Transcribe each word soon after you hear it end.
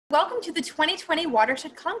Welcome to the 2020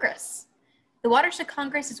 Watershed Congress. The Watershed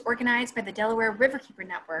Congress is organized by the Delaware Riverkeeper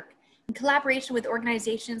Network in collaboration with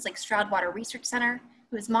organizations like Stroud Water Research Center,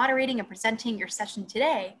 who is moderating and presenting your session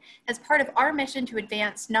today as part of our mission to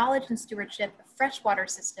advance knowledge and stewardship of freshwater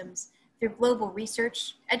systems through global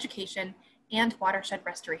research, education, and watershed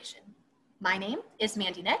restoration. My name is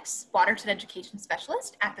Mandy Nix, Watershed Education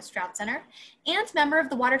Specialist at the Stroud Center and member of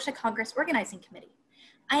the Watershed Congress Organizing Committee.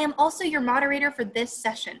 I am also your moderator for this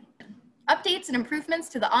session. Updates and improvements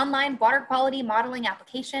to the online water quality modeling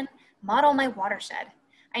application, Model My Watershed.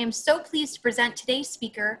 I am so pleased to present today's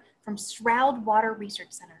speaker from Stroud Water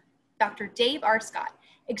Research Center, Dr. Dave Arscott,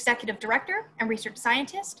 Executive Director and Research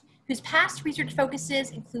Scientist, whose past research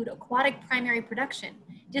focuses include aquatic primary production,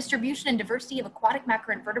 distribution and diversity of aquatic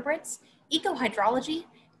macroinvertebrates, ecohydrology,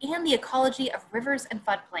 and the ecology of rivers and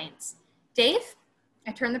floodplains. Dave,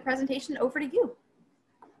 I turn the presentation over to you.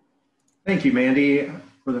 Thank you, Mandy,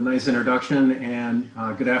 for the nice introduction, and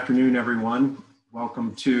good afternoon, everyone.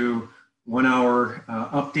 Welcome to 1 hour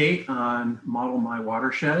update on Model My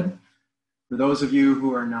Watershed. For those of you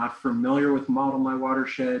who are not familiar with Model My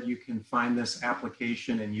Watershed, you can find this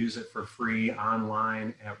application and use it for free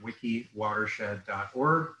online at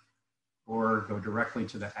wikiwatershed.org or go directly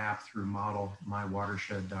to the app through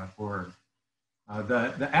modelmywatershed.org.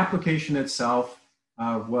 The application itself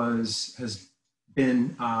has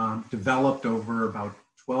been developed over about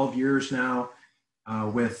 12 years now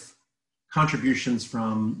with contributions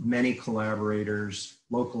from many collaborators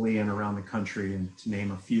locally and around the country, and to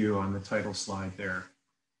name a few on the title slide there.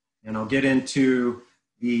 And I'll get into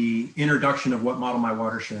the introduction of what Model My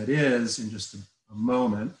Watershed is in just a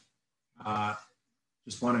moment.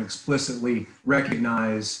 Just want to explicitly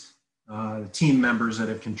recognize the team members that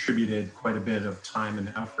have contributed quite a bit of time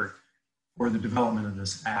and effort for the development of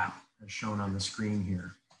this app, as shown on the screen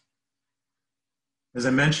here. As I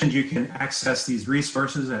mentioned, you can access these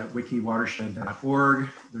resources at wikiwatershed.org.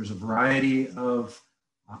 There's a variety of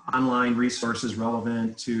online resources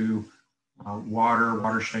relevant to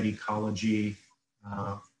watershed ecology,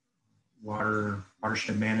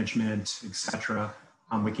 watershed management, etc.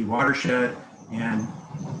 on WikiWatershed, and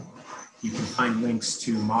you can find links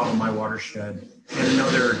to Model My Watershed and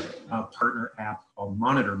another partner app called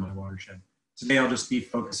Monitor My Watershed. Today, I'll just be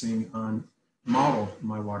focusing on Model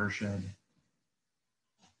My Watershed.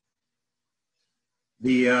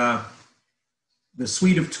 The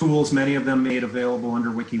suite of tools, many of them made available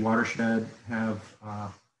under WikiWatershed, have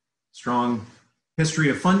strong history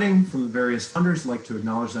of funding from the various funders. I'd like to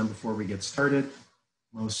acknowledge them before we get started.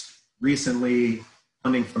 Most recently,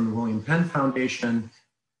 funding from the William Penn Foundation,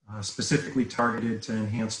 specifically targeted to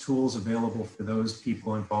enhance tools available for those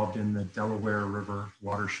people involved in the Delaware River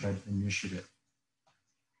Watershed Initiative.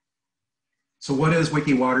 So what is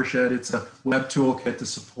WikiWatershed? It's a web toolkit to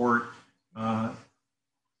support the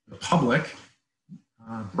public,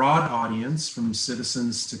 broad audience, from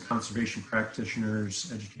citizens to conservation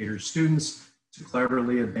practitioners, educators, students, to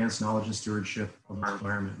cleverly advance knowledge and stewardship of our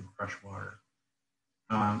environment and fresh water.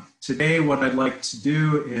 Today, what I'd like to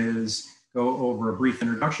do is go over a brief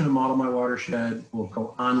introduction of Model My Watershed. We'll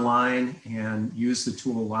go online and use the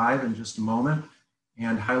tool live in just a moment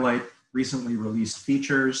and highlight recently released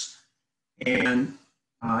features. And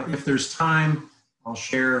if there's time, I'll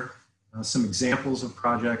share some examples of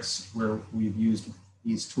projects where we've used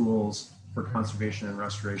these tools for conservation and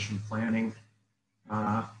restoration planning.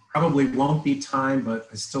 Probably won't be time, but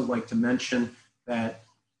I still like to mention that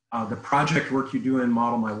the project work you do in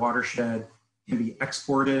Model My Watershed can be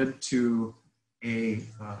exported to a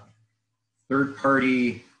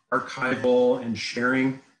third-party archival and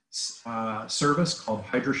sharing service called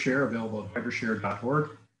HydroShare, available at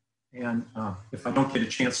hydroshare.org. And if I don't get a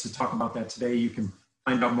chance to talk about that today, you can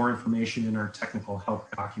find out more information in our technical help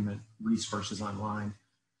document resources online.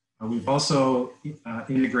 We've also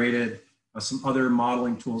integrated some other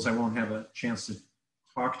modeling tools I won't have a chance to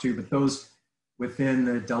talk to, but those within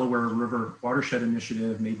the Delaware River Watershed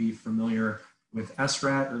Initiative may be familiar with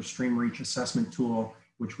SRAT, or Stream Reach Assessment Tool,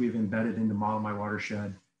 which we've embedded into Model My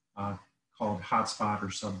Watershed, called Hotspot or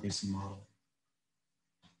Subbasin Model.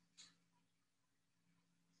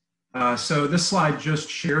 So this slide just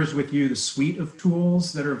shares with you the suite of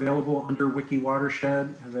tools that are available under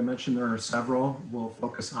WikiWatershed. As I mentioned, there are several. We'll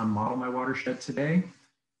focus on Model My Watershed today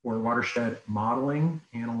for watershed modeling,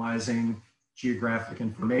 analyzing geographic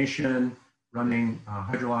information, running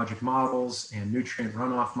hydrologic models and nutrient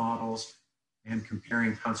runoff models, and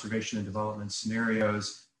comparing conservation and development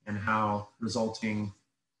scenarios and how resulting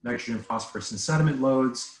nitrogen, phosphorus, and sediment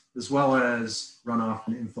loads, as well as runoff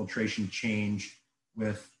and infiltration change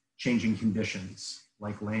with changing conditions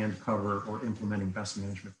like land cover or implementing best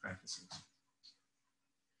management practices.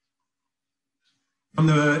 From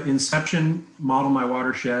the inception, Model My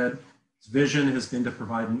Watershed's vision has been to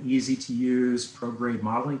provide an easy-to-use pro-grade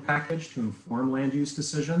modeling package to inform land use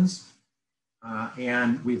decisions.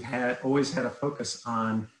 And we've always had a focus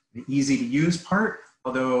on the easy-to-use part,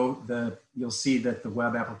 although you'll see that the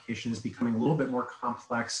web application is becoming a little bit more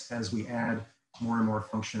complex as we add more and more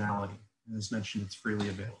functionality. And as mentioned, it's freely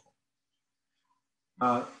available.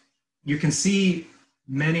 You can see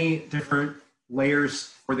many different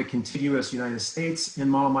layers for the contiguous United States in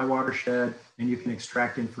Model My Watershed, and you can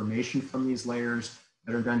extract information from these layers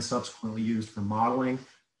that are then subsequently used for modeling.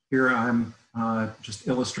 Here I'm just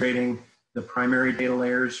illustrating the primary data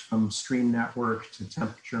layers from stream network to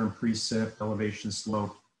temperature and precip, elevation,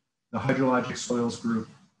 slope, the hydrologic soils group,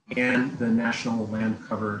 and the National Land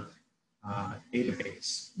Cover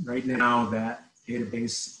database. Right now, that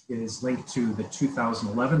database is linked to the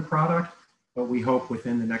 2011 product, but we hope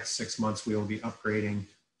within the next 6 months we will be upgrading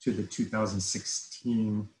to the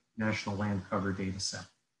 2016 National Land Cover data set.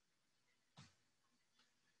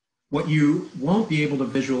 What you won't be able to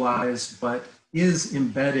visualize, but is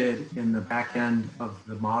embedded in the back end of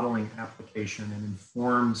the modeling application and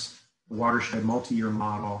informs the watershed multi-year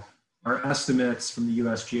model are estimates from the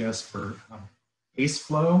USGS for base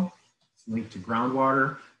flow, it's linked to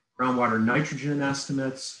groundwater, groundwater nitrogen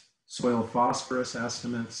estimates, soil phosphorus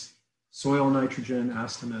estimates, soil nitrogen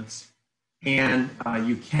estimates, and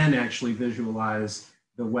you can actually visualize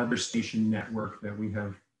the weather station network that we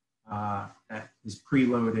have that is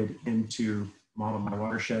preloaded into Model My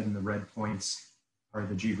Watershed, and the red points are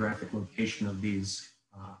the geographic location of these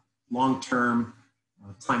long-term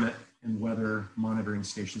climate and weather monitoring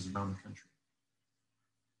stations around the country.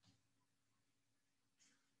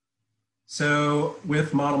 So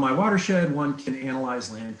with Model My Watershed, one can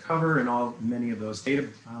analyze land cover and many of those data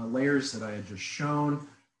layers that I had just shown.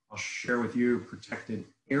 I'll share with you protected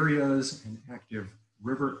areas and active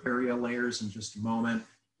river area layers in just a moment.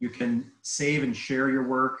 You can save and share your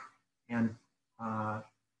work and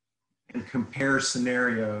compare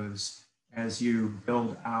scenarios as you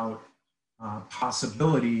build out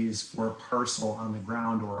possibilities for a parcel on the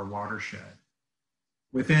ground or a watershed.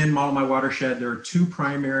 Within Model My Watershed, there are two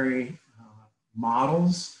primary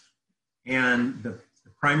models, and the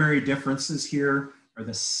primary differences here are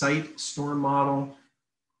the site storm model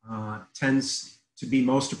tends to be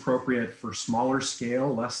most appropriate for smaller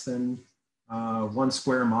scale, less than 1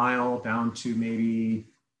 square mile down to maybe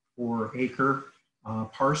 4-acre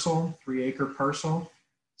parcel, 3-acre parcel.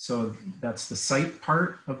 So that's the site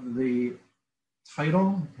part of the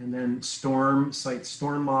title. And then site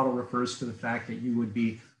storm model refers to the fact that you would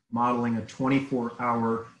be modeling a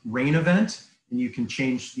 24-hour rain event, and you can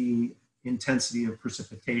change the intensity of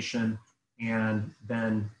precipitation and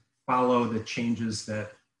then follow the changes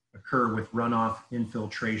that occur with runoff,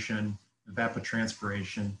 infiltration,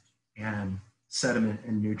 evapotranspiration, and sediment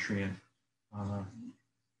and nutrient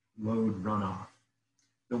load runoff.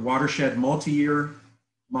 The watershed multi-year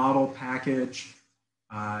model package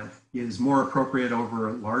is more appropriate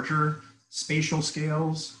over larger spatial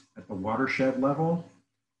scales at the watershed level.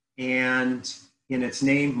 And in its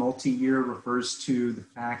name, multi-year refers to the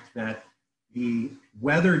fact that the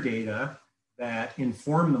weather data that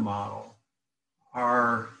inform the model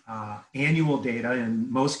are annual data.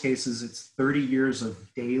 In most cases, it's 30 years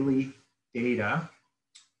of daily data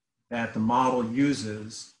that the model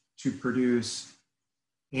uses to produce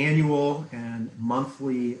annual and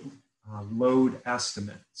monthly load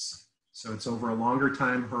estimates. So it's over a longer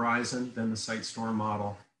time horizon than the site storm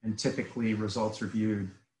model, and typically results are viewed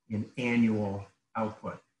in annual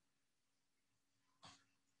output.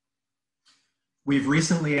 We've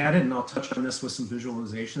recently added, and I'll touch on this with some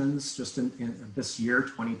visualizations, just in this year,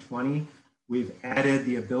 2020, we've added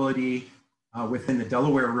the ability within the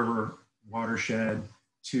Delaware River watershed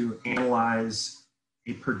to analyze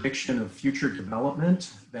a prediction of future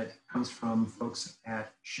development that comes from folks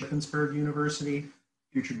at Shippensburg University,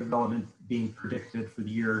 future development being predicted for the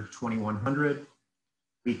year 2100.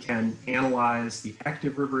 We can analyze the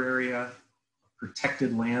active river area,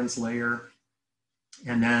 protected lands layer,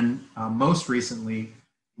 and then most recently,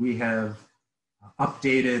 we have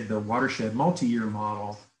updated the watershed multi-year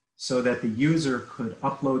model so that the user could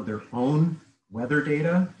upload their own weather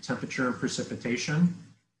data, temperature and precipitation,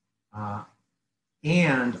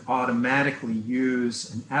 and automatically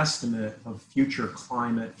use an estimate of future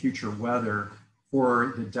climate, future weather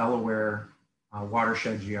for the Delaware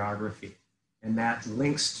watershed geography. And that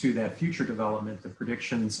links to that future development. The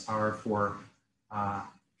predictions are for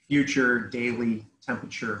future daily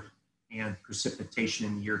temperature and precipitation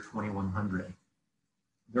in the year 2100.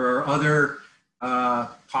 There are other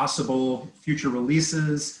possible future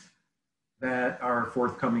releases that are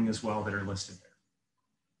forthcoming as well that are listed there.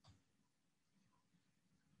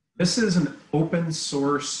 This is an open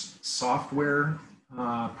source software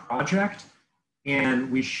project,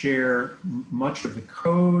 and we share much of the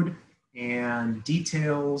code and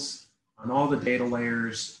details on all the data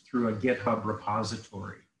layers through a GitHub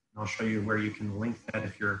repository. And I'll show you where you can link that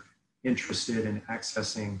if you're interested in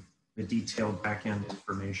accessing the detailed backend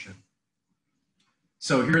information.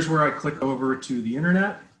 So here's where I click over to the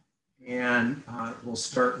internet, and we'll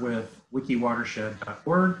start with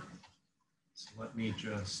wikiwatershed.org. So let me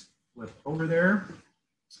just flip over there.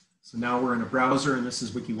 So now we're in a browser, and this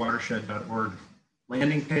is wikiwatershed.org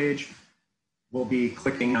landing page. We'll be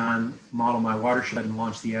clicking on Model My Watershed and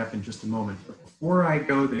launch the app in just a moment. But before I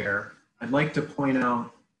go there, I'd like to point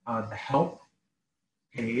out the help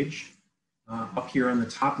page up here on the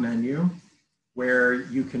top menu, where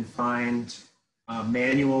you can find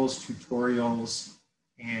manuals, tutorials,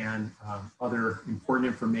 and other important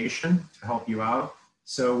information to help you out.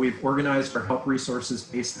 So we've organized our help resources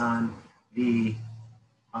based on the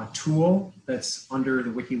tool that's under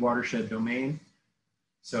the Wiki Watershed domain.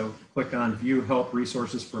 So click on View Help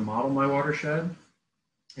Resources for Model My Watershed,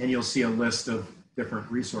 and you'll see a list of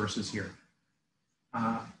different resources here.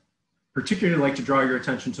 Particularly like to draw your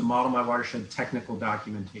attention to Model My Watershed technical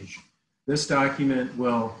documentation. This document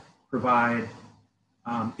will provide,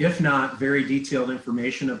 if not very detailed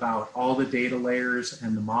information about all the data layers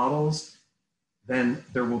and the models, then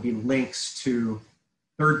there will be links to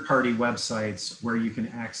third-party websites where you can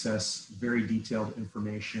access very detailed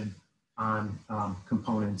information on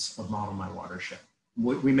components of Model My Watershed.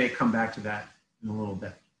 We may come back to that in a little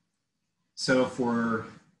bit. So for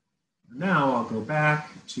now, I'll go back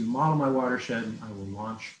to Model My Watershed, and I will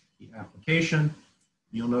launch the application.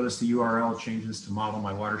 You'll notice the URL changes to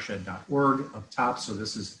modelmywatershed.org up top. So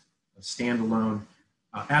this is a standalone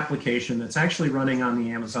application that's actually running on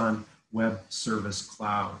the Amazon Web Service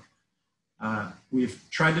Cloud. We've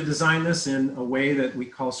tried to design this in a way that we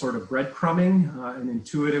call sort of breadcrumbing, an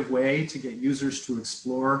intuitive way to get users to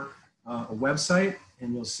explore a website.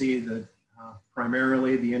 And you'll see that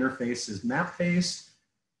primarily the interface is map-based.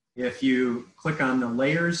 If you click on the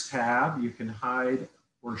Layers tab, you can hide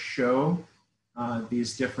or show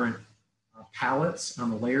these different palettes on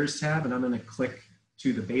the Layers tab. And I'm going to click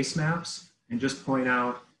to the base maps and just point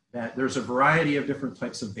out that there's a variety of different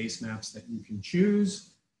types of base maps that you can choose.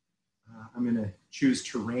 I'm going to choose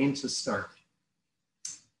terrain to start.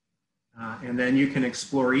 And then you can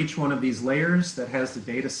explore each one of these layers that has the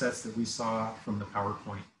data sets that we saw from the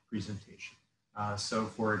PowerPoint presentation. So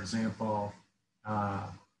for example,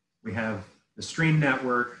 we have the stream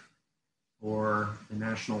network or the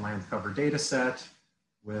National Land Cover data set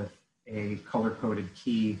with a color-coded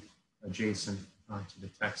key adjacent to the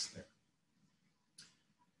text there.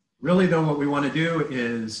 Really though, what we want to do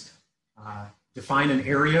is define an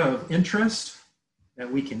area of interest that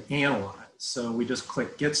we can analyze. So we just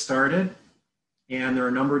click Get Started, and there are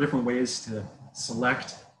a number of different ways to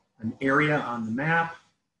select an area on the map.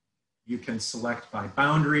 You can select by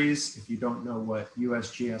boundaries. If you don't know what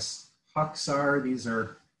USGS HUCs are, these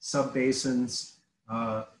are subbasins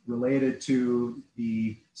related to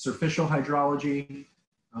the surficial hydrology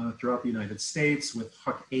throughout the United States, with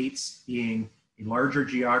HUC 8s being a larger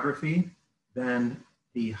geography than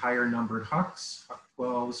the higher numbered HUCs. HUC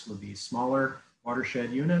 12s would be smaller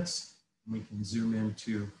watershed units. We can zoom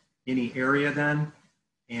into any area then.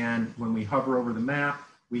 And when we hover over the map,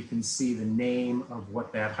 we can see the name of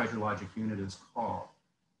what that hydrologic unit is called.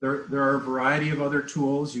 There are a variety of other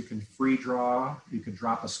tools. You can free draw, you can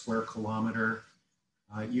drop a square kilometer.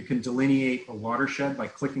 You can delineate a watershed by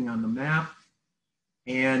clicking on the map,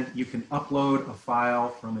 and you can upload a file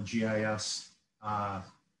from a GIS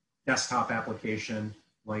desktop application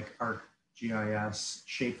like ArcGIS,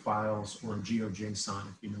 shapefiles, or GeoJSON,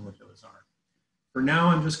 if you know what those are. For now,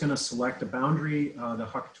 I'm just going to select a boundary, the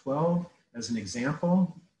HUC 12, as an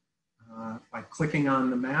example, by clicking on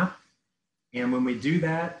the map. And when we do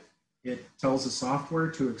that, it tells the software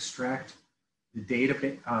to extract the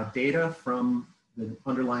data from the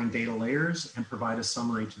underlying data layers and provide a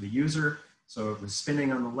summary to the user. So it was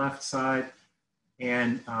spinning on the left side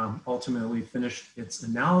and ultimately finished its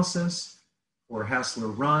analysis. For Hassler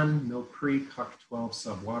Run, Mill Creek, HUC 12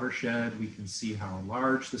 subwatershed, we can see how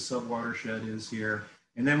large the subwatershed is here.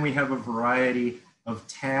 And then we have a variety of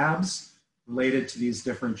tabs related to these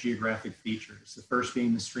different geographic features. The first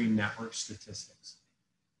being the stream network statistics.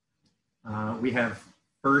 We have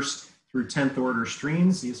first through 10th order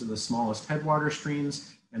streams. These are the smallest headwater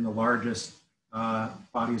streams, and the largest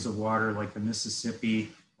bodies of water like the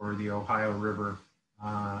Mississippi or the Ohio River,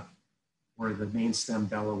 or the main stem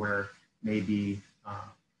Delaware may be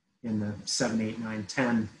in the 7, 8, 9,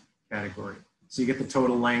 10 category. So you get the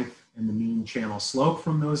total length and the mean channel slope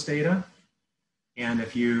from those data. And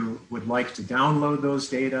if you would like to download those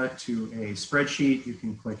data to a spreadsheet, you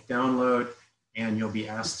can click download and you'll be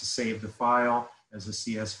asked to save the file as a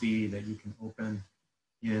CSV that you can open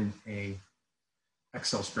in a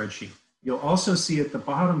Excel spreadsheet. You'll also see at the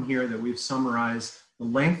bottom here that we've summarized the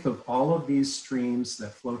length of all of these streams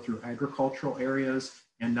that flow through agricultural areas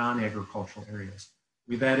and non-agricultural areas.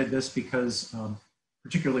 We've added this because,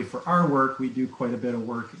 particularly for our work, we do quite a bit of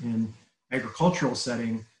work in agricultural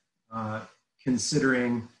setting,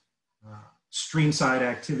 considering streamside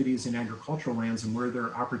activities in agricultural lands and where there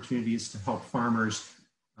are opportunities to help farmers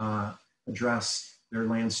address their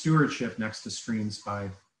land stewardship next to streams by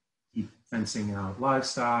fencing out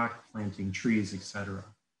livestock, planting trees, etc.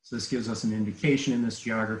 So this gives us an indication in this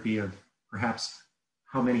geography of perhaps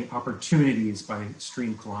how many opportunities by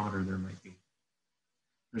stream kilometer there might be.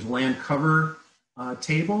 There's a land cover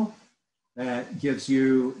table that gives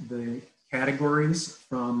you the categories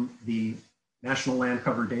from the National Land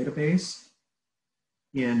Cover Database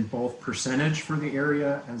in both percentage for the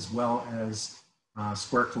area as well as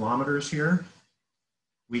square kilometers here.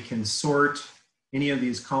 We can sort any of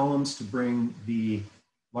these columns to bring the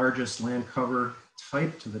largest land cover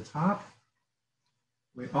type to the top.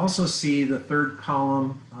 We also see the third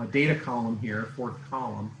column, data column here, fourth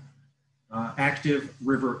column, active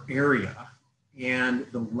river area, and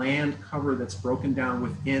the land cover that's broken down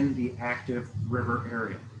within the active river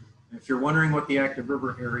area. And if you're wondering what the active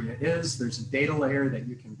river area is, there's a data layer that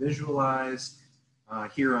you can visualize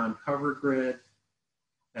here on Cover Grid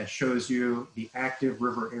that shows you the active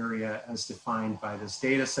river area as defined by this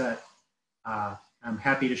data set. I'm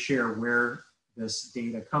happy to share where this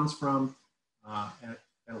data comes from at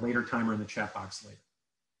a later time or in the chat box later.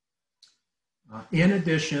 In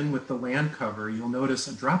addition, with the land cover, you'll notice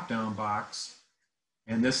a drop-down box,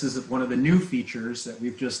 and this is one of the new features that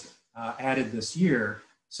we've just added this year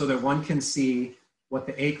so that one can see what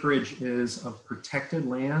the acreage is of protected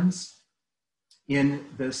lands in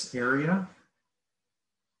this area.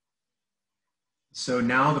 So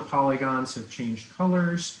now the polygons have changed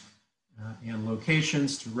colors and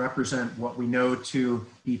locations to represent what we know to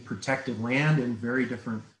be protected land in very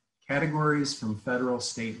different categories from federal,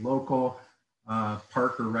 state, local,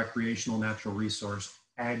 park or recreational natural resource,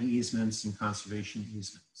 ag easements, and conservation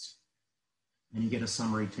easements. And you get a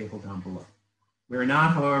summary table down below. We are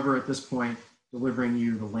not, however, at this point, delivering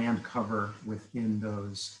you the land cover within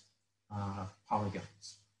those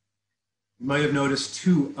polygons. You might have noticed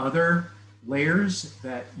two other layers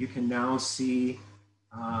that you can now see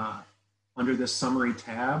under this summary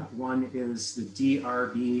tab. One is the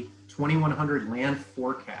DRB 2100 land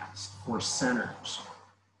forecast for centers.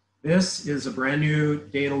 This is a brand new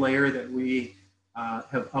data layer that we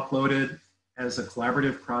have uploaded as a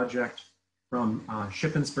collaborative project from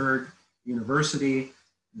Shippensburg University,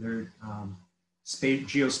 their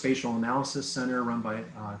Geospatial Analysis Center run by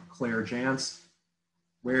Claire Jantz,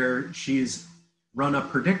 where she's run a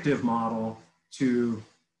predictive model to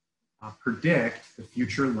predict the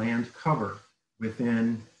future land cover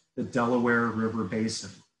within the Delaware River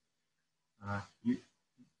Basin.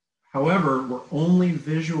 However, we're only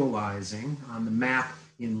visualizing on the map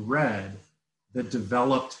in red the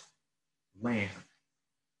developed land.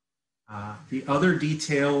 The other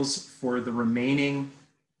details for the remaining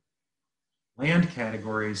land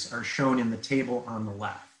categories are shown in the table on the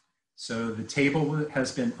left. So the table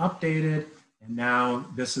has been updated, and now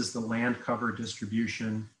this is the land cover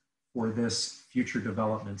distribution for this future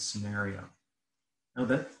development scenario. Now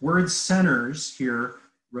the word centers here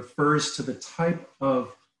refers to the type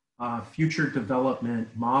of future development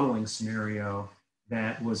modeling scenario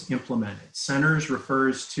that was implemented. Centers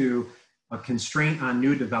refers to a constraint on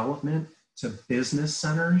new development to business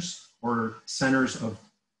centers or centers of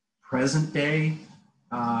present day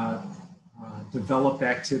developed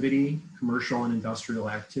activity, commercial and industrial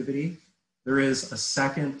activity. There is a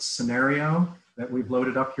second scenario that we've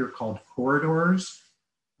loaded up here called corridors,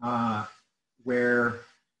 where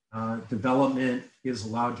development is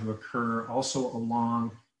allowed to occur also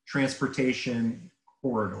along transportation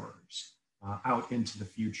corridors out into the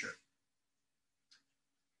future.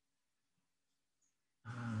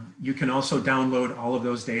 You can also download all of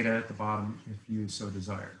those data at the bottom if you so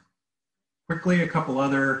desire. Quickly, a couple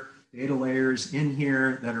other data layers in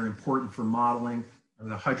here that are important for modeling are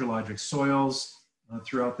the hydrologic soils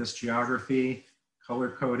throughout this geography,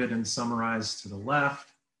 color-coded and summarized to the left.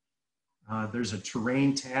 There's a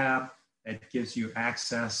terrain tab that gives you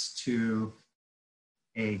access to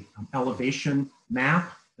a elevation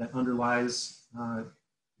map that underlies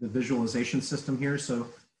the visualization system here. So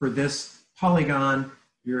for this polygon,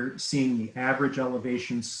 you're seeing the average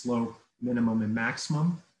elevation, slope, minimum, and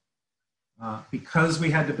maximum. Because we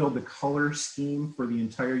had to build the color scheme for the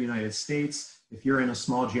entire United States, if you're in a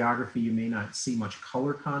small geography, you may not see much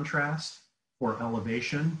color contrast for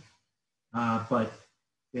elevation, but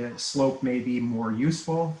slope may be more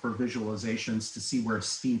useful for visualizations to see where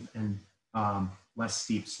steep and less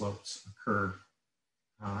steep slopes occur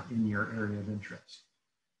in your area of interest.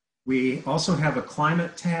 We also have a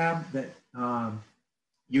climate tab that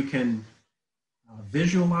you can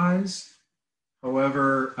visualize.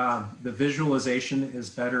 However, the visualization is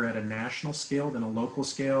better at a national scale than a local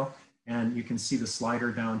scale. And you can see the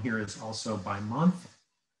slider down here is also by month.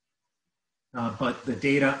 But the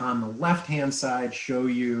data on the left-hand side show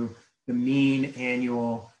you the mean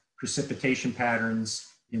annual precipitation patterns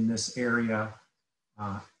in this area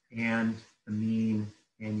and the mean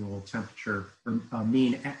annual temperature, or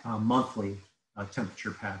mean monthly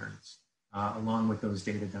temperature patterns, along with those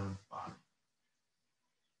data down at the bottom.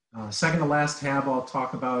 Second to last tab I'll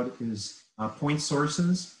talk about is point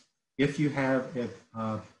sources. If you have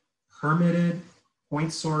a permitted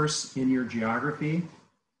point source in your geography,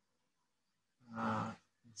 let's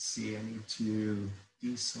see, I need to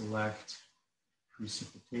deselect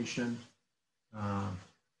precipitation and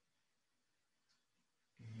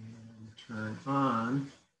turn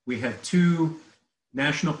on. We have two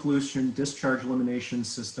National Pollution Discharge Elimination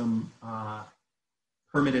System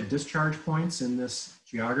permitted discharge points in this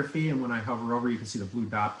geography. And when I hover over, you can see the blue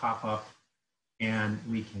dot pop up, and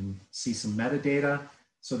we can see some metadata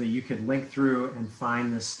so that you could link through and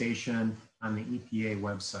find this station on the EPA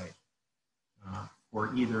website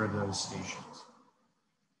for either of those stations.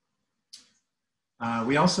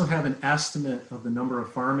 We also have an estimate of the number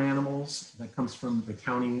of farm animals that comes from the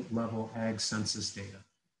county level ag census data.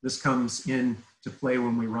 This comes into play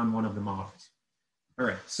when we run one of the models. All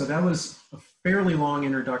right, so that was a fairly long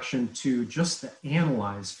introduction to just the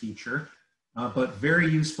analyze feature, but very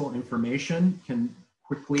useful information can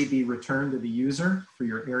quickly be returned to the user for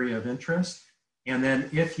your area of interest. And then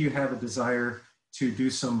if you have a desire to do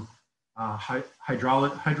some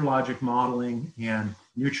hydrologic modeling and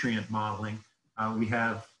nutrient modeling, we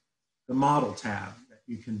have the model tab that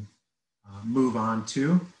you can move on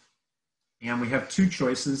to. And we have two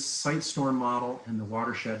choices, site storm model and the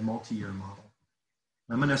watershed multi-year model.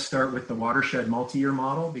 I'm going to start with the watershed multi-year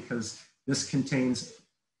model because this contains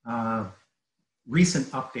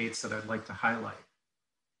recent updates that I'd like to highlight.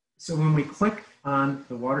 So when we click on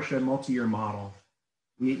the watershed multi-year model,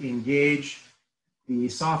 we engage the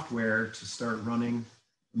software to start running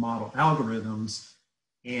the model algorithms.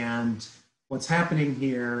 And what's happening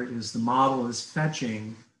here is the model is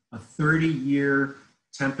fetching a 30-year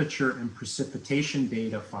temperature and precipitation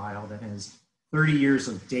data file that has 30 years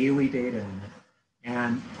of daily data in it,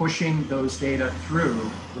 and pushing those data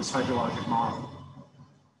through this hydrologic model.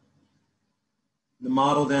 The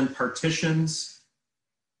model then partitions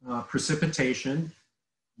precipitation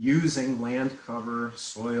using land cover,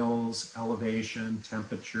 soils, elevation,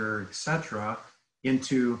 temperature, etc.,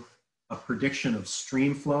 into a prediction of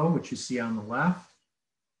stream flow, which you see on the left,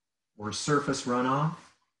 or surface runoff,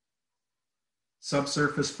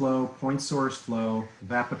 subsurface flow, point source flow,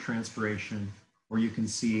 evapotranspiration, or you can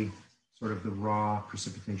see sort of the raw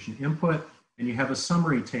precipitation input, and you have a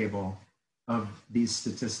summary table of these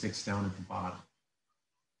statistics down at the bottom.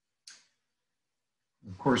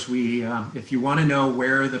 Of course, if you want to know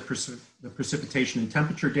where the precipitation and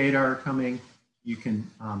temperature data are coming, you can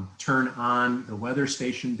turn on the weather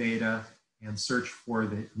station data and search for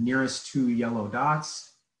the nearest two yellow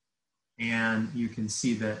dots. And you can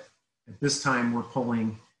see that at this time, we're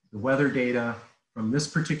pulling the weather data from this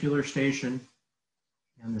particular station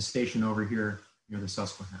and the station over here near the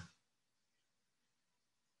Susquehanna.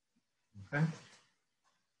 Okay,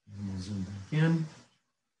 and we'll zoom back in.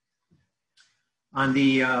 On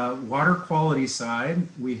the water quality side,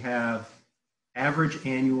 we have average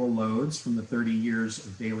annual loads from the 30 years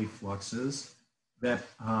of daily fluxes that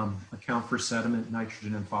account for sediment,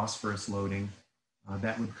 nitrogen, and phosphorus loading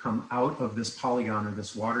that would come out of this polygon or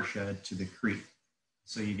this watershed to the creek.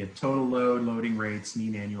 So you get total load, loading rates,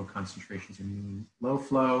 mean annual concentrations, and mean low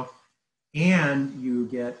flow, and you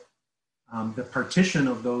get the partition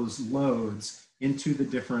of those loads into the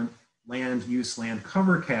different land use, land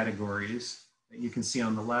cover categories that you can see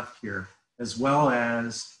on the left here, as well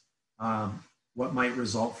as what might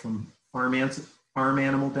result from farm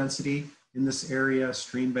animal density in this area,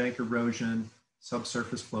 stream bank erosion,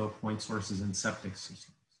 subsurface flow, point sources, and septic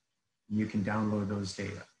systems. And you can download those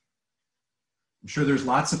data. I'm sure there's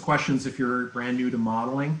lots of questions if you're brand new to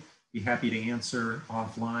modeling. Be happy to answer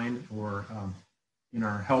offline or in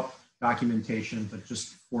our help documentation, but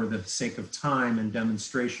just for the sake of time and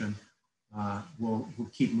demonstration, we'll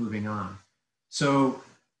keep moving on. So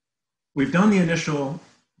we've done the initial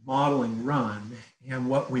modeling run, and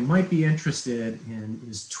what we might be interested in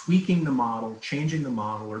is tweaking the model, changing the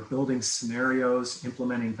model, or building scenarios,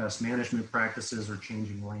 implementing best management practices, or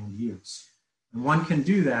changing land use. And one can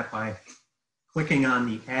do that by clicking on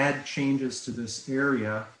the Add Changes to this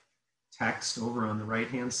area text over on the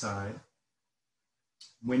right-hand side.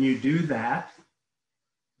 When you do that,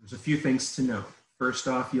 there's a few things to note. First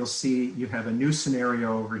off, you'll see you have a new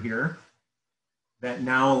scenario over here that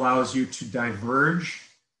now allows you to diverge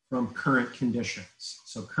from current conditions.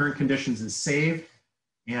 So current conditions is saved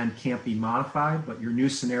and can't be modified, but your new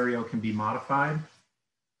scenario can be modified.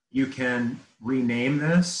 You can rename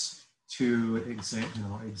this to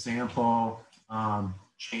example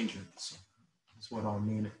changes. That's what I'll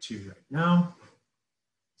name it to right now.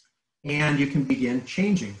 And you can begin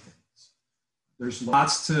changing things. There's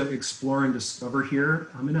lots to explore and discover here.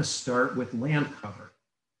 I'm going to start with land cover.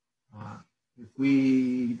 If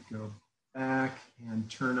we go back and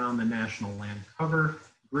turn on the national land cover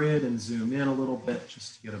grid and zoom in a little bit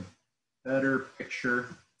just to get a better picture.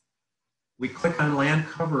 We click on land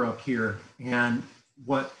cover up here, and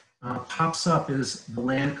what pops up is the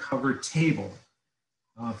land cover table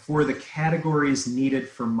for the categories needed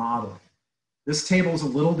for modeling. This table is a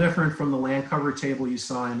little different from the land cover table you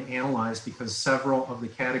saw in Analyze because several of the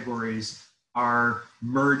categories are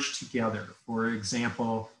merged together. For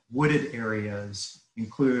example, wooded areas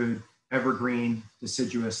include evergreen,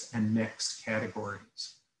 deciduous, and mixed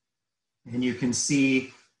categories. And you can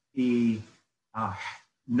see the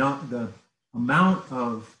amount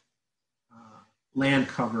of land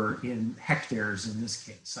cover in hectares in this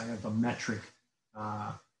case. I have a metric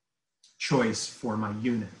choice for my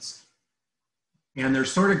units. And they're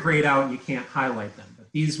sort of grayed out, you can't highlight them,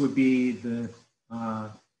 but these would be the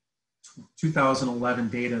 2011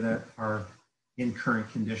 data that are in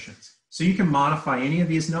current conditions. So you can modify any of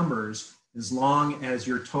these numbers as long as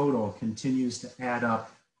your total continues to add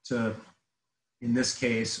up to, in this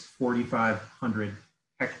case, 4,500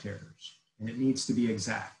 hectares, and it needs to be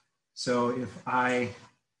exact. So if I,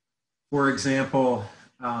 for example,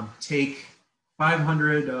 take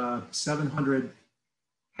 500, 700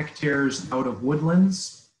 hectares out of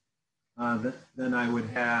woodlands, then I would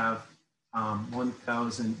have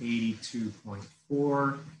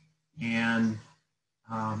 1,082.4, and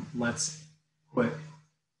let's put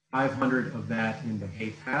 500 of that into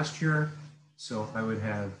hay pasture. So I would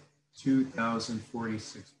have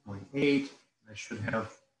 2,046.8. I should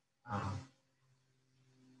have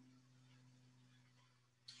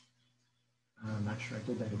I'm not sure I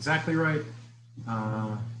did that exactly right.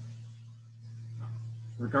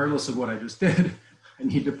 Regardless of what I just did, I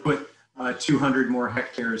need to put 200 more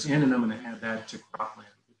hectares in, and I'm going to add that to cropland,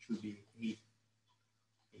 which would be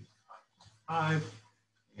 8.5.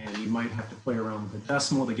 And you might have to play around with the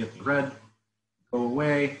decimal to get the red go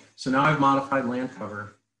away. So now I've modified land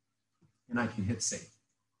cover, and I can hit save.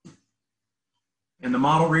 And the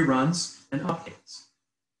model reruns and updates.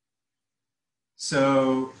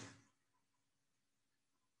 So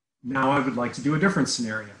now I would like to do a different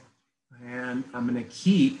scenario. And I'm going to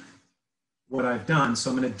keep what I've done.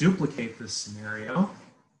 So I'm going to duplicate this scenario.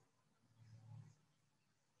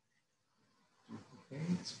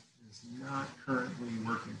 Duplicate is not currently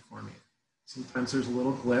working for me. Sometimes there's a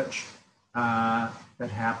little glitch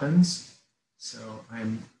that happens. So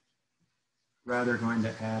I'm rather going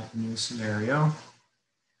to add a new scenario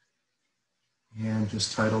and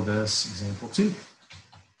just title this example 2.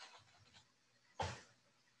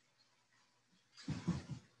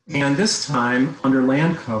 And this time, under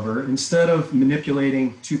land cover, instead of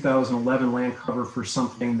manipulating 2011 land cover for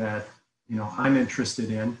something that I'm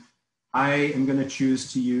interested in, I am going to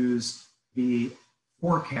choose to use the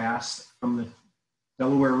forecast from the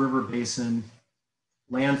Delaware River Basin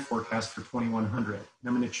land forecast for 2100. And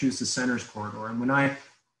I'm going to choose the centers corridor. And when I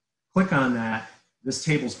click on that, this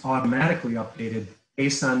table's automatically updated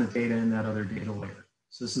based on the data in that other data layer.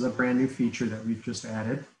 So this is a brand new feature that we've just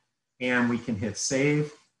added. And we can hit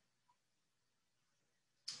save.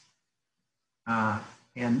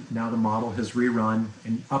 And now the model has rerun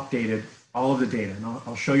and updated all of the data. And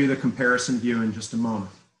I'll show you the comparison view in just a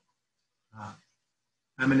moment.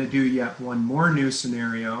 I'm going to do yet one more new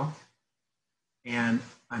scenario, and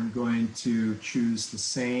I'm going to choose the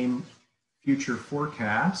same future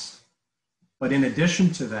forecast. But in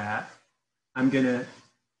addition to that, I'm going to,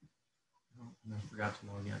 oh, I forgot to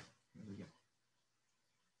log in. There we go.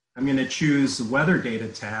 I'm going to choose the Weather Data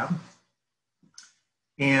tab.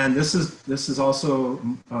 And this is also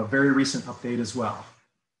a very recent update as well.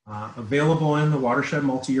 Available in the Watershed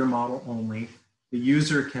multi-year model only, the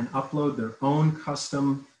user can upload their own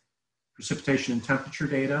custom precipitation and temperature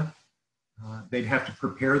data. They'd have to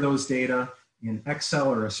prepare those data in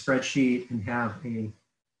Excel or a spreadsheet and have a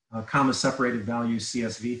comma separated value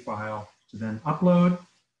CSV file to then upload.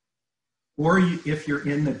 Or if you're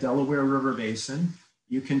in the Delaware River Basin,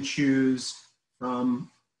 you can choose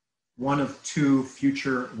from one of two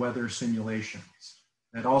future weather simulations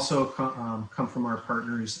that also come from our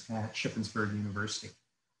partners at Shippensburg University.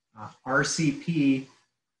 RCP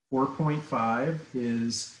 4.5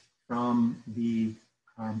 is from the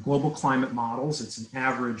global climate models. It's an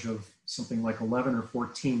average of something like 11 or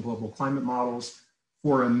 14 global climate models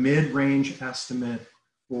for a mid-range estimate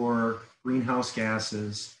for greenhouse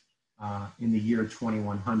gases in the year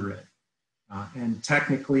 2100. And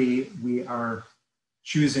technically, we are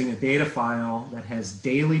choosing a data file that has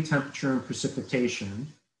daily temperature and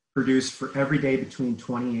precipitation produced for every day between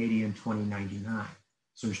 2080 and 2099.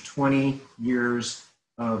 So there's 20 years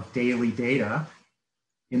of daily data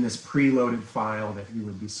in this preloaded file that you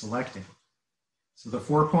would be selecting. So the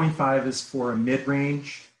 4.5 is for a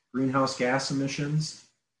mid-range greenhouse gas emissions.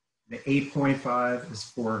 The 8.5 is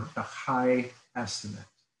for the high estimate.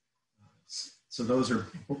 So those are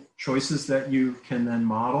choices that you can then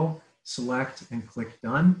model, select, and click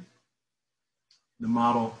done. The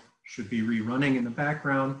model should be rerunning in the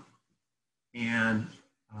background. And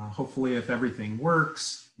hopefully, if everything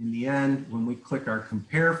works, in the end, when we click our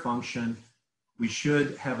compare function, we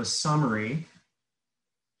should have a summary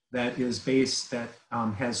that is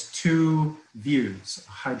has two views,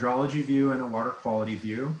 a hydrology view and a water quality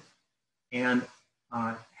view, and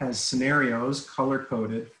has scenarios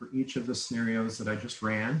color-coded for each of the scenarios that I just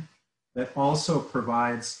ran, that also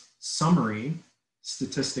provides summary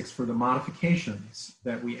statistics for the modifications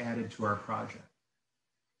that we added to our project.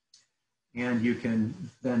 And you can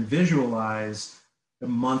then visualize the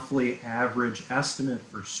monthly average estimate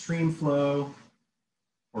for stream flow,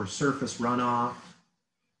 for surface runoff,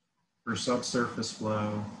 for subsurface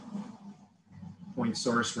flow, point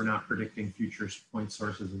source, we're not predicting future point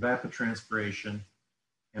sources of evapotranspiration,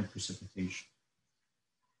 and precipitation.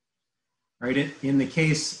 Right, in the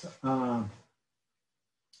case of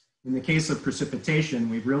precipitation,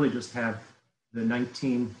 we really just have the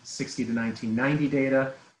 1960 to 1990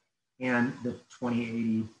 data and the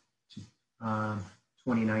 2080 to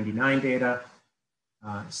 2099 data.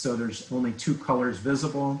 So there's only two colors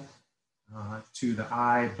visible to the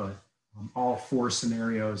eye, but all four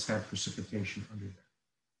scenarios have precipitation under there.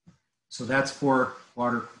 So that's for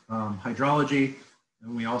water hydrology.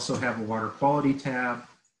 And we also have a water quality tab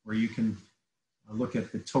where you can look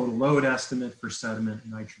at the total load estimate for sediment,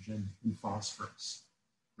 nitrogen, and phosphorus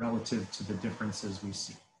relative to the differences we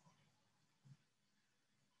see.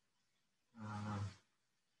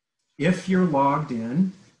 If you're logged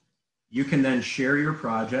in, you can then share your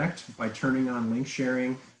project by turning on link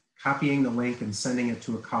sharing, copying the link, and sending it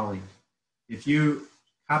to a colleague. If you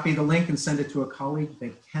copy the link and send it to a colleague,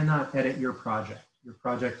 they cannot edit your project. Your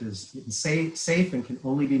project is safe and can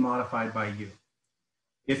only be modified by you.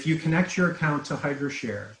 If you connect your account to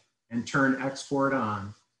HydroShare and turn export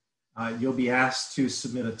on, you'll be asked to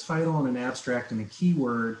submit a title and an abstract and a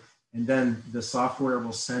keyword, and then the software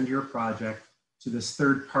will send your project to this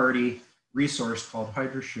third-party resource called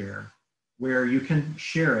HydroShare, where you can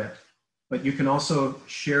share it, but you can also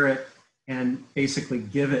share it and basically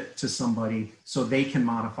give it to somebody so they can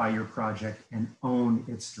modify your project and own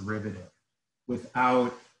its derivative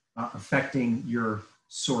without affecting your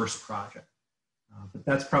source project. But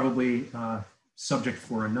that's probably subject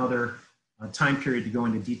for another time period to go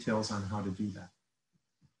into details on how to do that.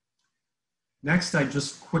 Next, I'd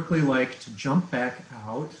just quickly like to jump back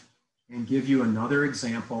out and give you another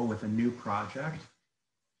example with a new project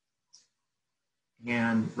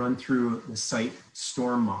and run through the site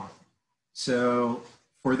storm model. So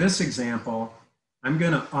for this example, I'm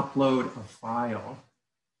going to upload a file,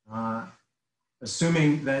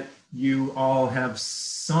 assuming that you all have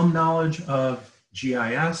some knowledge of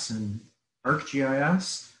GIS and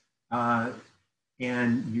ArcGIS,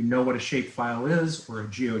 and you know what a shapefile is or a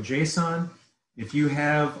GeoJSON. If you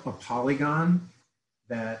have a polygon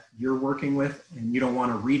that you're working with and you don't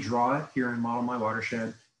want to redraw it here in Model My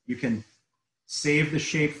Watershed, you can save the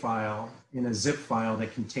shapefile in a zip file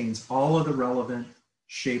that contains all of the relevant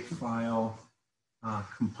shapefile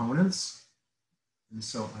components. And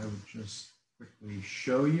so I would just quickly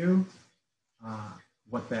show you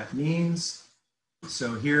what that means.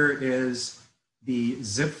 So here is the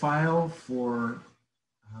zip file for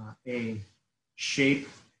a shape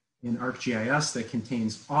in ArcGIS that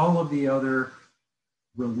contains all of the other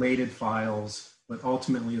related files, but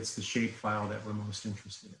ultimately it's the shape file that we're most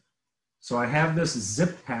interested in. So I have this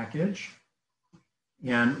zip package,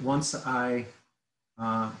 and once I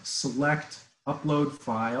select upload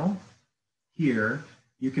file here,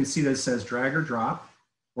 you can see that it says drag or drop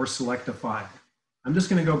or select a file. I'm just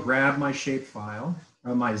going to go grab my shape file,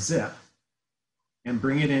 or my zip, and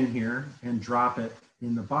bring it in here and drop it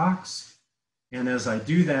in the box. And as I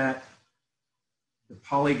do that, the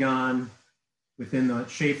polygon within the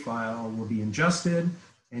shapefile will be ingested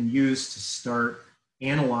and used to start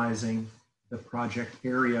analyzing the project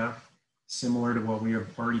area, similar to what we have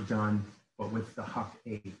already done, but with the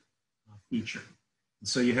HUC8 feature. And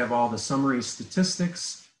so you have all the summary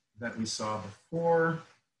statistics that we saw before.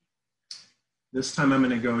 This time I'm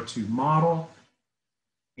going to go to model,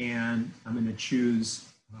 and I'm going to choose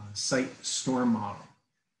site storm model.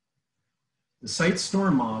 The site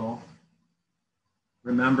storm model,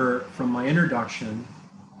 remember from my introduction,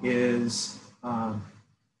 is a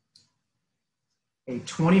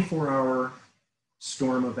 24-hour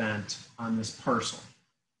storm event on this parcel.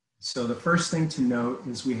 So the first thing to note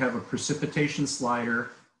is we have a precipitation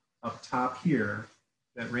slider up top here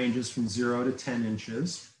that ranges from 0 to 10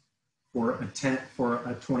 inches for a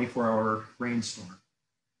 24-hour rainstorm.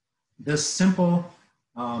 This simple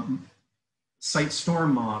site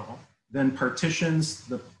storm model then partitions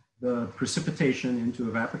the precipitation into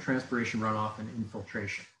evapotranspiration, runoff, and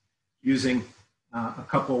infiltration using a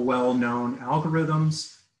couple well-known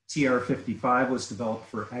algorithms. TR55 was developed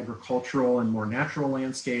for agricultural and more natural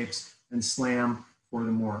landscapes, and SLAM for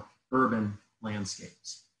the more urban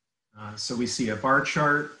landscapes. So we see a bar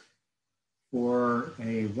chart for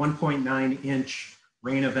a 1.9 inch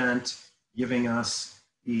rain event, giving us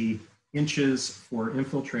the inches for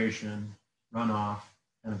infiltration, runoff,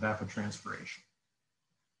 and evapotranspiration.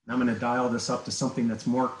 Now I'm going to dial this up to something that's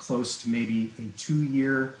more close to maybe a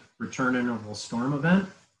 2-year return interval storm event.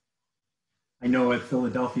 I know at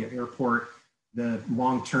Philadelphia Airport, the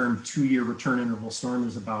long-term 2-year return interval storm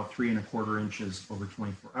is about 3¼ inches over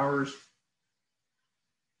 24 hours.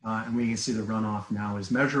 And we can see the runoff now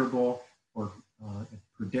is measurable, or it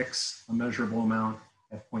predicts a measurable amount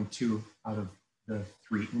at 0.2 out of the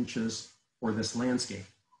 3 inches for this landscape.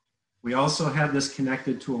 We also have this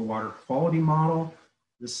connected to a water quality model.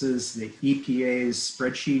 This is the EPA's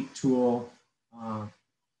spreadsheet tool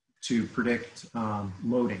to predict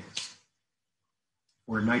loadings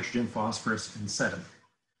for nitrogen, phosphorus, and sediment.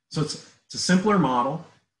 So it's a simpler model.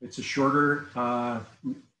 It's a shorter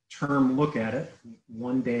term look at it,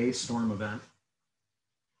 1-day storm event.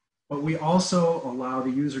 But we also allow the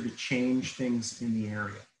user to change things in the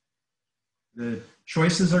area. The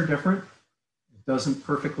choices are different. It doesn't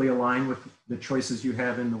perfectly align with the choices you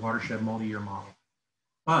have in the watershed multi-year model.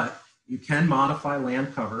 But you can modify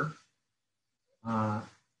land cover.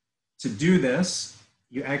 To do this,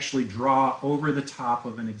 you actually draw over the top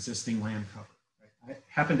of an existing land cover. Right?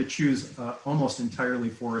 I happen to choose almost entirely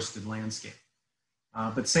forested landscape.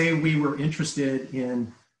 But say we were interested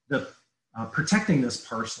in protecting this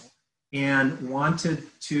parcel and wanted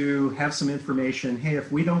to have some information, hey,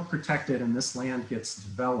 if we don't protect it and this land gets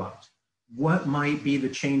developed, what might be the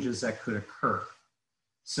changes that could occur?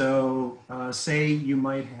 So say you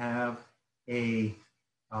might have a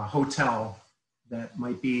hotel that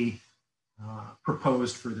might be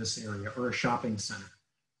proposed for this area, or a shopping center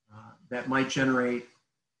that might generate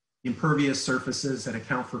impervious surfaces that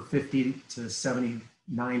account for 50 to 79%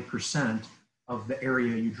 of the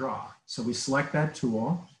area you draw. So we select that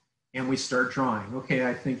tool and we start drawing. Okay,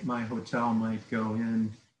 I think my hotel might go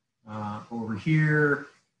in over here,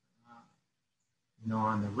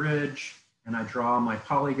 on the ridge, and I draw my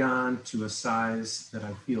polygon to a size that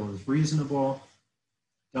I feel is reasonable.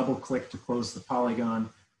 Double click to close the polygon.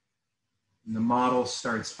 And the model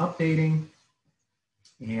starts updating,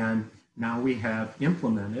 and now we have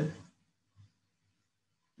implemented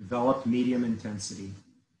developed medium intensity,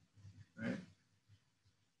 right?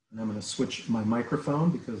 And I'm going to switch my microphone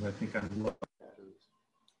because I think I'm low.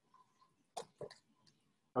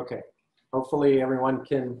 Okay, hopefully everyone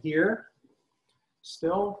can hear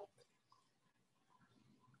still.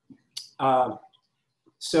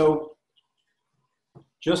 So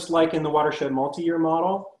just like in the watershed multi-year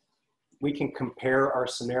model, we can compare our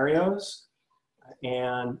scenarios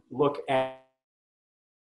and look at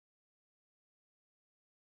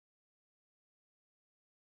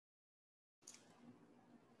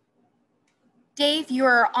Dave, you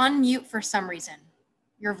are on mute for some reason.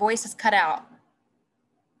 Your voice is cut out.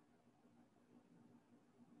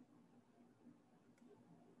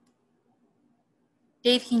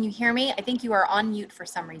 Dave, can you hear me? I think you are on mute for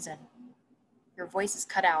some reason. Your voice is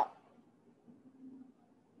cut out.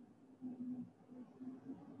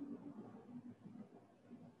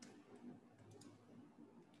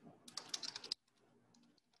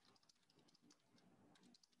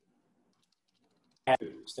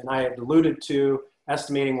 And I had alluded to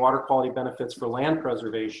estimating water quality benefits for land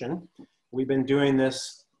preservation. We've been doing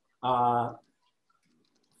this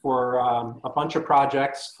for a bunch of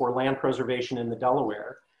projects for land preservation in the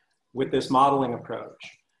Delaware with this modeling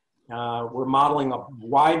approach. We're modeling a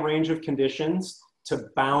wide range of conditions to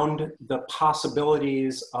bound the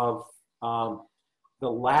possibilities of the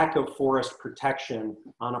lack of forest protection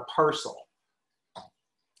on a parcel.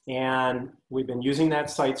 And we've been using that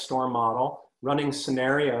site storm model, running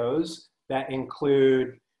scenarios that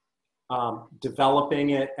include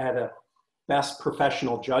developing it at a best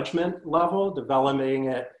professional judgment level, developing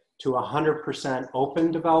it to 100%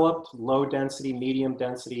 open developed, low density, medium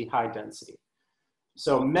density, high density.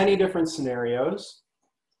 So many different scenarios.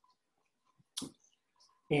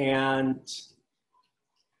 And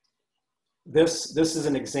this is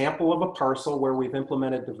an example of a parcel where we've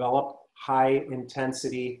implemented developed high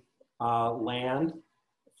intensity land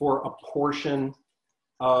for a portion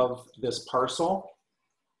of this parcel.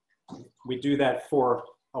 We do that for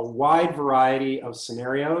a wide variety of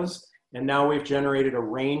scenarios, and now we've generated a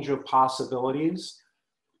range of possibilities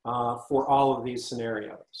for all of these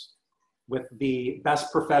scenarios, with the best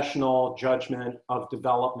professional judgment of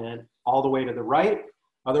development all the way to the right.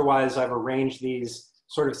 Otherwise, I've arranged these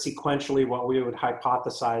sort of sequentially what we would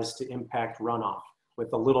hypothesize to impact runoff,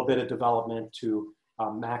 with a little bit of development to a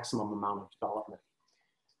maximum amount of development.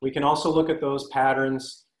 We can also look at those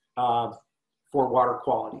patterns for water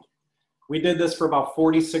quality. We did this for about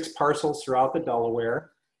 46 parcels throughout the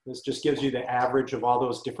Delaware. This just gives you the average of all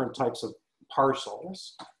those different types of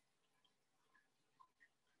parcels.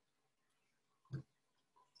 And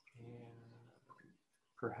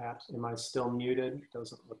perhaps, am I still muted?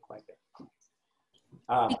 Doesn't look like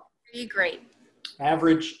it. Great.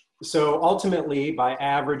 Average, so ultimately by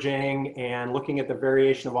averaging and looking at the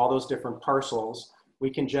variation of all those different parcels, we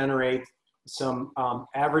can generate some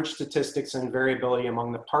average statistics and variability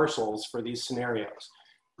among the parcels for these scenarios.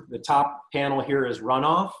 The top panel here is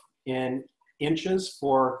runoff in inches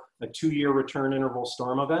for a 2-year return interval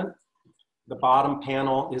storm event. The bottom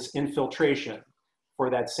panel is infiltration for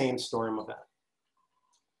that same storm event.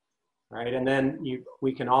 Right, and then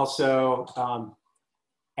we can also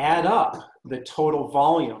add up the total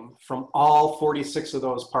volume from all 46 of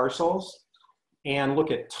those parcels and look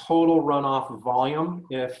at total runoff volume.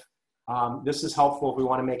 If this is helpful if we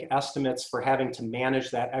want to make estimates for having to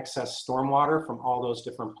manage that excess stormwater from all those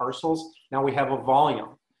different parcels. Now we have a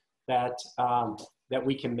volume that, that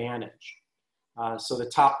we can manage. So the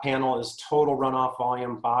top panel is total runoff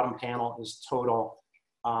volume, bottom panel is total,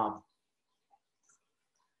 the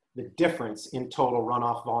difference in total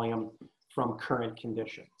runoff volume from current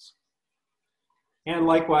conditions. And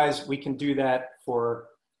likewise, we can do that for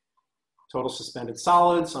total suspended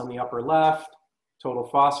solids on the upper left, total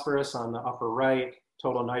phosphorus on the upper right,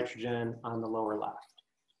 total nitrogen on the lower left.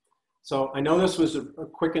 So I know this was a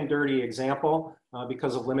quick and dirty example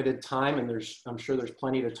because of limited time, and I'm sure there's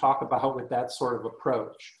plenty to talk about with that sort of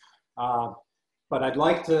approach. But I'd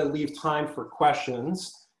like to leave time for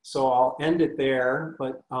questions, so I'll end it there,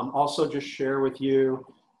 but also just share with you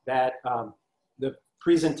that the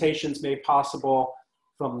presentations made possible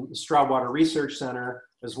from the Stroud Water Research Center,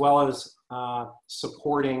 as well as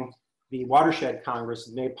supporting the Watershed Congress,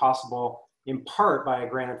 is made possible in part by a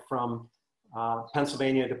grant from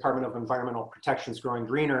Pennsylvania Department of Environmental Protection's Growing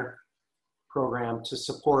Greener program to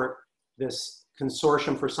support this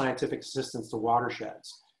consortium for scientific assistance to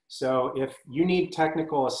watersheds. So if you need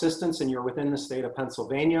technical assistance and you're within the state of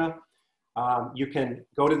Pennsylvania, you can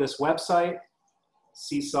go to this website,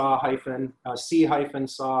 c-saw.info,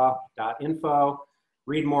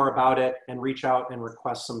 read more about it, and reach out and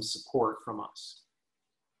request some support from us,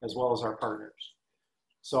 as well as our partners.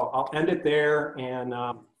 So I'll end it there and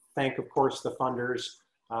thank, of course, the funders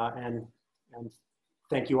and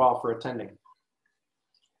thank you all for attending.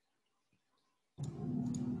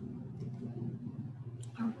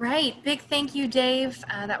 All right, big thank you, Dave.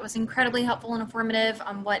 That was incredibly helpful and informative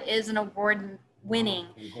on what is an award-winning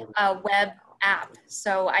web app.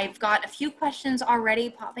 So I've got a few questions already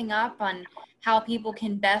popping up on how people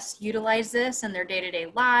can best utilize this in their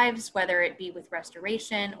day-to-day lives, whether it be with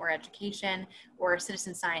restoration or education or a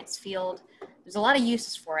citizen science field. There's a lot of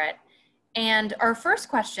uses for it. And our first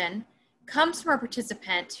question comes from a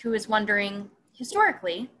participant who is wondering,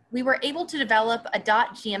 historically, we were able to develop a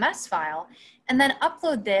 .gms file and then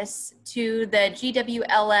upload this to the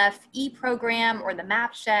GWLF-E program or the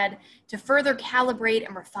MapShed to further calibrate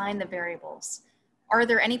and refine the variables. Are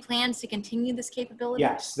there any plans to continue this capability?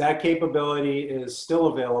 Yes, that capability is still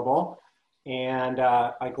available. And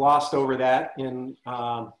I glossed over that in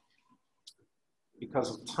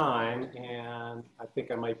because of time, and I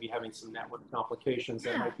think I might be having some network complications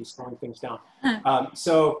that might be slowing things down.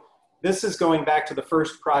 So this is going back to the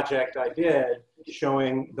first project I did,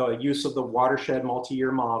 showing the use of the watershed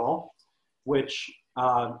multi-year model, which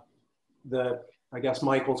I guess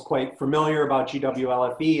Michael's quite familiar about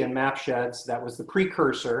GWLFE and MapSheds. That was the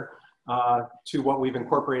precursor to what we've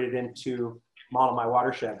incorporated into Model My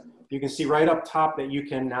Watershed. You can see right up top that you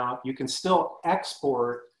can still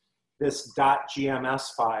export this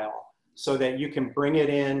 .gms file so that you can bring it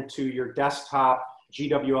into your desktop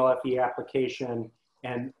GWLFE application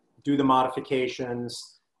and do the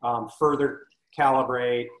modifications, further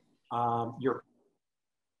calibrate your.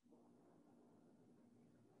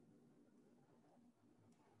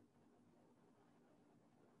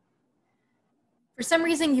 For some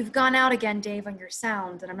reason, you've gone out again, Dave, on your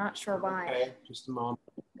sound, and I'm not sure why. Okay, just a moment.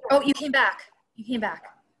 Oh, you came back. You came back.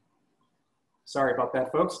 Sorry about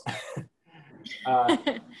that, folks.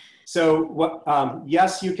 So what,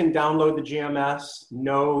 yes, you can download the GMS.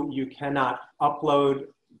 No, you cannot upload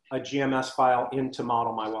a GMS file into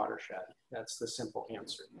Model My Watershed. That's the simple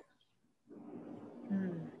answer.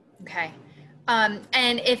 Okay.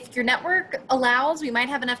 And if your network allows, we might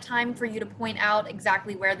have enough time for you to point out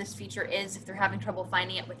exactly where this feature is if they're having trouble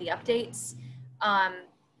finding it with the updates.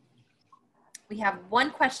 We have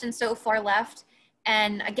one question so far left.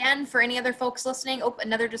 And again, for any other folks listening, oh,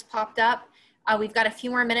 another just popped up. We've got a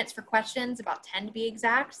few more minutes for questions, about 10 to be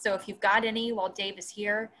exact. So if you've got any while Dave is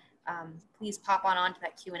here, please pop on to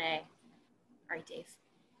that Q&A. All right, Dave.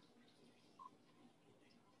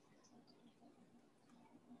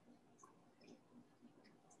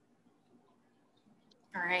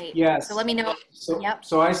 All right. Yes. So let me know.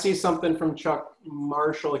 So I see something from Chuck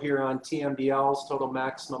Marshall here on TMDLs, total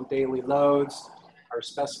maximum daily loads are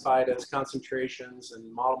specified as concentrations, and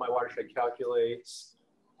Model My Watershed calculates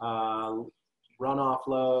runoff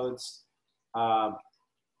loads.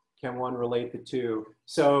 Can one relate the two?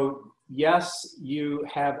 So yes, you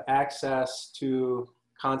have access to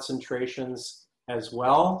concentrations as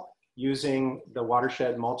well using the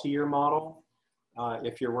watershed multi-year model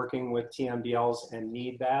if you're working with TMDLs and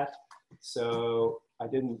need that. So I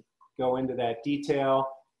didn't go into that detail,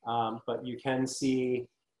 but you can see,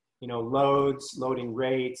 you know, loads, loading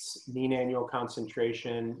rates, mean annual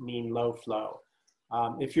concentration, mean low flow.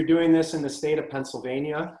 If you're doing this in the state of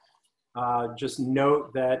Pennsylvania, just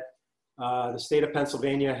note that the state of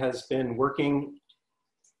Pennsylvania has been working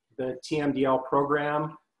the TMDL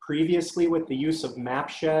program previously with the use of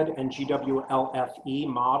MapShed and GWLFE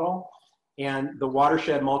model. And the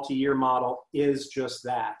watershed multi-year model is just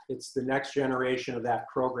that. It's the next generation of that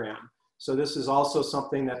program. So this is also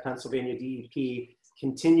something that Pennsylvania DEP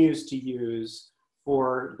continues to use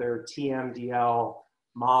for their TMDL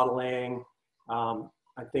modeling.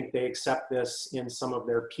 I think they accept this in some of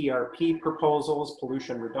their PRP proposals,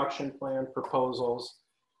 pollution reduction plan proposals.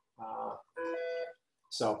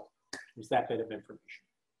 So there's that bit of information.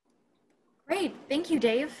 Great, thank you,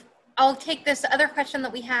 Dave. I'll take this other question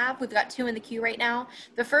that we have. We've got two in the queue right now.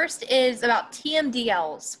 The first is about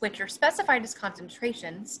TMDLs, which are specified as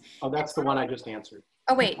concentrations. Oh, that's the one I just answered.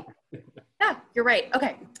 Oh, wait. Yeah, you're right.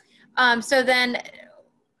 Okay. So then,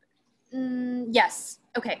 yes.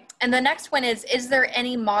 Okay. And the next one is there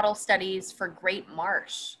any model studies for Great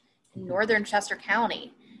Marsh in northern Chester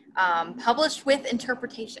County published with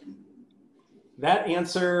interpretation? That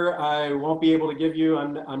answer I won't be able to give you.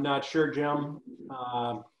 I'm not sure, Jim.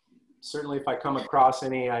 Certainly if I come across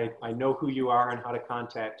any, I know who you are and how to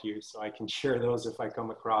contact you, so I can share those if I come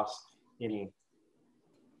across any.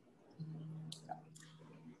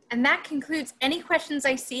 And that concludes any questions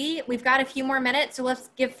I see. We've got a few more minutes, so let's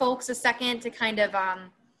give folks a second to kind of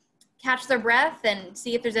catch their breath and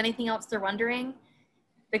see if there's anything else they're wondering.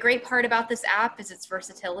 The great part about this app is its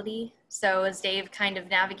versatility. So as Dave kind of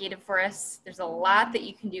navigated for us, there's a lot that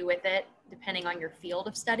you can do with it depending on your field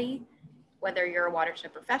of study, whether you're a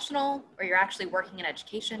watershed professional or you're actually working in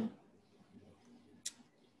education.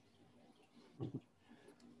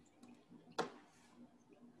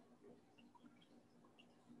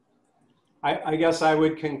 I guess I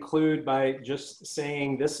would conclude by just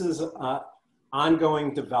saying this is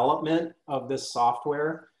ongoing development of this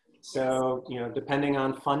software. So, you know, depending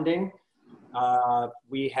on funding,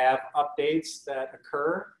 we have updates that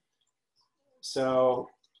occur. So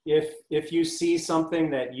if you see something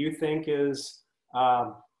that you think is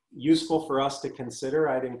useful for us to consider,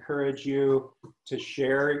 I'd encourage you to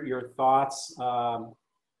share your thoughts.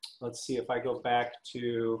 Let's see if I go back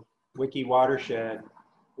to Wiki Watershed.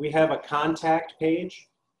 We have a contact page.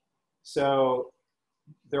 So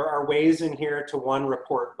there are ways in here to, one,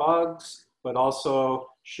 report bugs, but also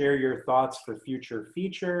share your thoughts for future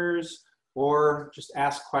features, or just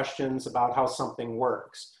ask questions about how something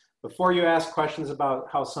works. Before you ask questions about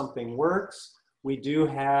how something works, we do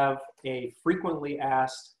have a frequently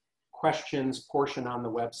asked questions portion on the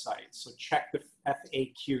website. So check the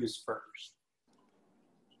FAQs first.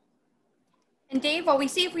 And Dave, while we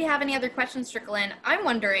see if we have any other questions trickle in, I'm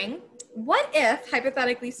wondering, what if,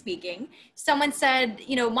 hypothetically speaking, someone said,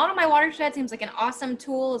 you know, Model My Watershed seems like an awesome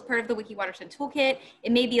tool as part of the Wiki Watershed Toolkit.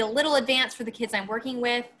 It may be a little advanced for the kids I'm working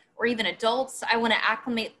with, or even adults. I want to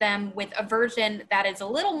acclimate them with a version that is a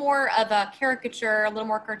little more of a caricature, a little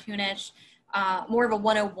more cartoonish, more of a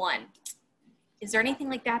 101. Is there anything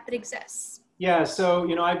like that that exists? Yeah, so,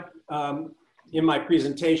 you know, in my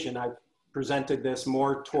presentation, I presented this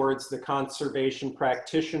more towards the conservation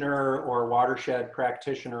practitioner or watershed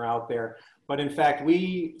practitioner out there. But in fact,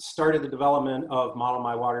 we started the development of Model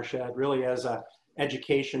My Watershed really as an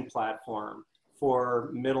education platform for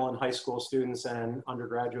middle and high school students and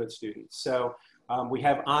undergraduate students. So we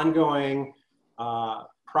have ongoing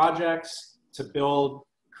projects to build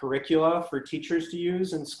curricula for teachers to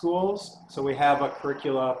use in schools. So we have a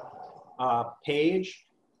curricula page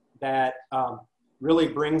that really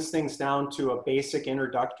brings things down to a basic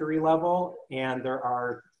introductory level. And there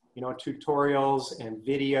are, you know, tutorials and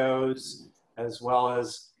videos, as well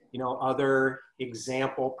as, you know, other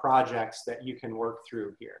example projects that you can work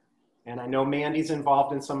through here. And I know Mandy's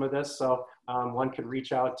involved in some of this, so one could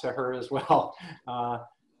reach out to her as well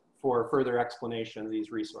for further explanation of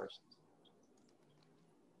these resources.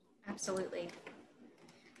 Absolutely.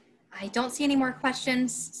 I don't see any more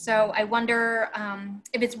questions, so I wonder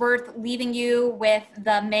if it's worth leaving you with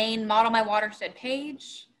the main Model My Watershed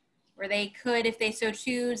page, where they could, if they so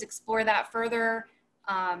choose, explore that further.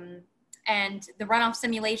 And the runoff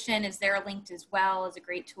simulation is there linked as well as a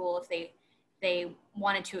great tool if they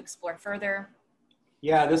wanted to explore further.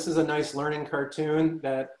 Yeah, this is a nice learning cartoon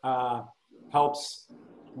that helps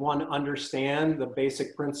one understand the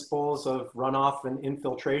basic principles of runoff and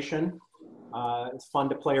infiltration. It's fun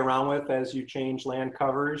to play around with as you change land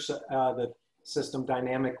covers. The system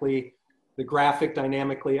dynamically, the graphic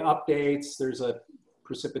dynamically updates. There's a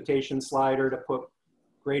precipitation slider to put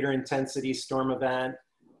greater intensity storm event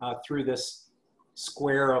through this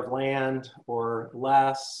square of land or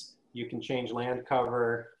less. You can change land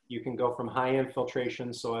cover. You can go from high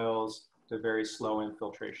infiltration soils to very slow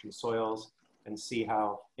infiltration soils and see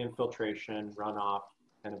how infiltration, runoff,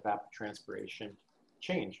 and evapotranspiration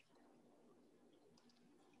change.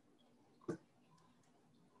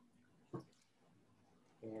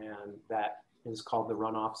 And that is called the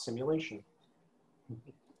runoff simulation.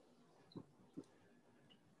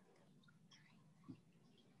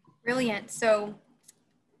 Brilliant. So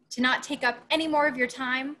to not take up any more of your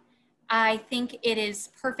time, I think it is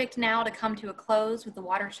perfect now to come to a close with the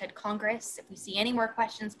Watershed Congress. If we see any more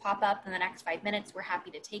questions pop up in the next 5 minutes, we're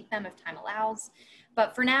happy to take them if time allows.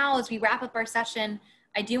 But for now, as we wrap up our session,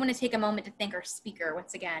 I do want to take a moment to thank our speaker,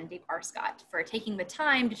 once again, Dave Arscott, for taking the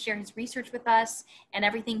time to share his research with us and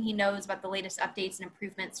everything he knows about the latest updates and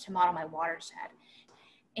improvements to Model My Watershed.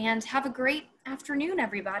 And have a great afternoon,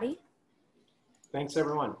 everybody. Thanks,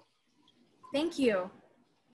 everyone. Thank you.